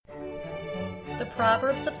The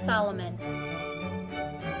Proverbs of Solomon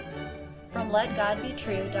from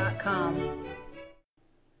LetGodBetrue.com.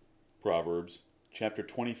 Proverbs chapter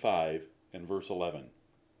 25 and verse 11.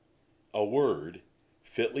 A word,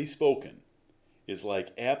 fitly spoken, is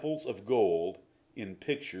like apples of gold in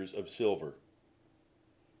pictures of silver.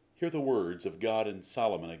 Hear the words of God and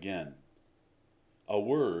Solomon again. A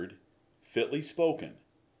word, fitly spoken,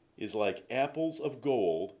 is like apples of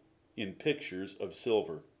gold in pictures of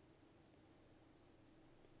silver.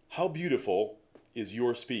 How beautiful is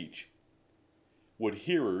your speech? Would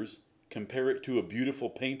hearers compare it to a beautiful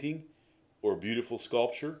painting or beautiful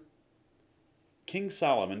sculpture? King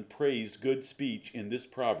Solomon praised good speech in this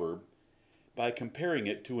proverb by comparing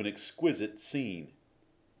it to an exquisite scene.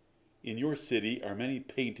 In your city are many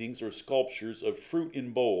paintings or sculptures of fruit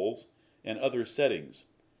in bowls and other settings,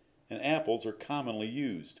 and apples are commonly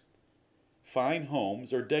used. Fine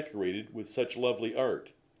homes are decorated with such lovely art.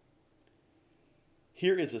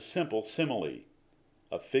 Here is a simple simile,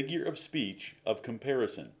 a figure of speech of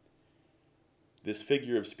comparison. This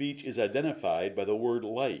figure of speech is identified by the word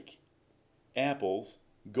like. Apples,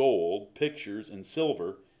 gold, pictures, and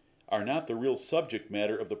silver are not the real subject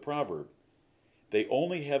matter of the proverb. They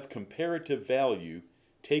only have comparative value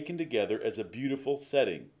taken together as a beautiful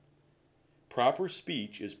setting. Proper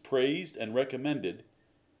speech is praised and recommended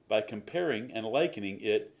by comparing and likening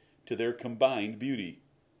it to their combined beauty.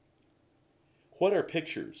 What are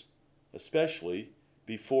pictures, especially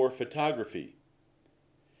before photography?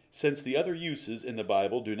 Since the other uses in the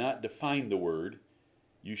Bible do not define the word,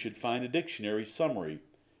 you should find a dictionary summary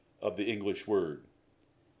of the English word.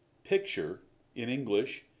 Picture, in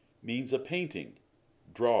English, means a painting,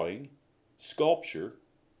 drawing, sculpture,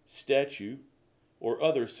 statue, or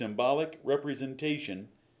other symbolic representation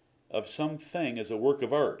of something as a work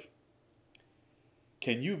of art.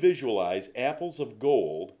 Can you visualize apples of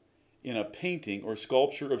gold in a painting or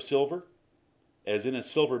sculpture of silver, as in a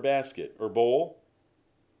silver basket or bowl?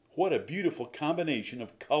 What a beautiful combination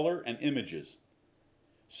of color and images.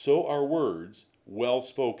 So are words well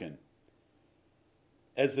spoken.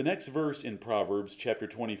 As the next verse in Proverbs chapter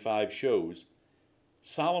 25 shows,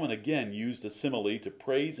 Solomon again used a simile to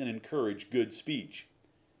praise and encourage good speech,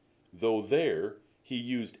 though there he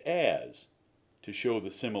used as to show the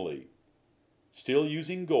simile. Still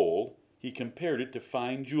using gold, he compared it to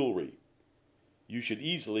fine jewelry. You should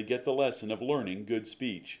easily get the lesson of learning good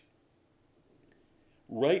speech.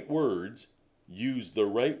 Right words, used the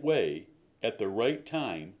right way, at the right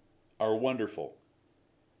time, are wonderful.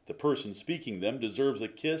 The person speaking them deserves a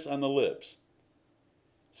kiss on the lips.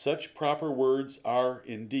 Such proper words are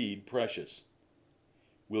indeed precious.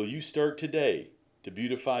 Will you start today to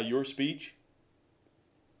beautify your speech?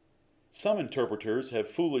 Some interpreters have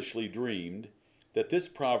foolishly dreamed that this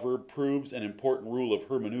proverb proves an important rule of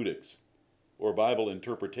hermeneutics, or Bible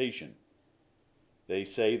interpretation. They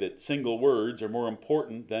say that single words are more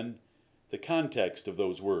important than the context of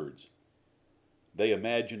those words. They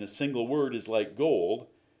imagine a single word is like gold,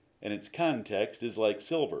 and its context is like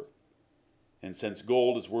silver. And since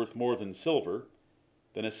gold is worth more than silver,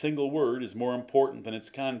 then a single word is more important than its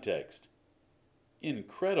context.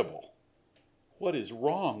 Incredible! What is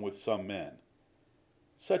wrong with some men?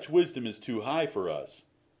 Such wisdom is too high for us,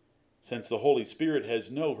 since the Holy Spirit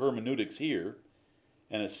has no hermeneutics here,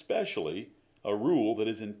 and especially a rule that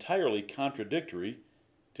is entirely contradictory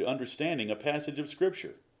to understanding a passage of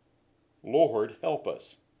Scripture. Lord, help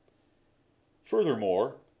us.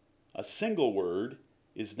 Furthermore, a single word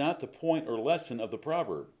is not the point or lesson of the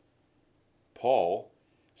proverb. Paul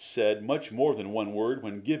said much more than one word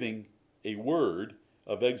when giving a word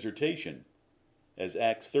of exhortation, as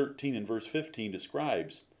Acts 13 and verse 15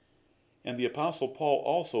 describes. And the Apostle Paul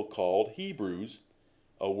also called Hebrews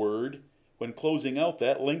a word when closing out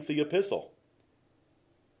that lengthy epistle.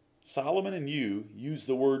 Solomon and you use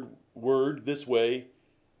the word this way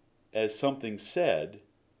as something said,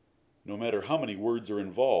 no matter how many words are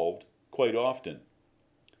involved, quite often.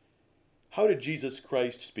 How did Jesus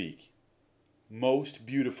Christ speak? Most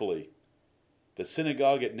beautifully. The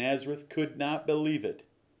synagogue at Nazareth could not believe it.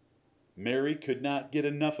 Mary could not get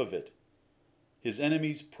enough of it. His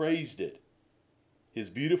enemies praised it. His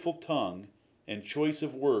beautiful tongue and choice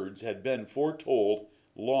of words had been foretold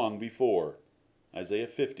long before. Isaiah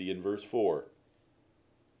 50 and verse 4.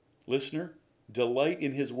 Listener, delight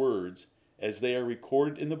in his words as they are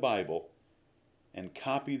recorded in the Bible, and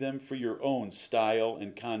copy them for your own style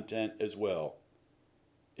and content as well.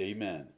 Amen.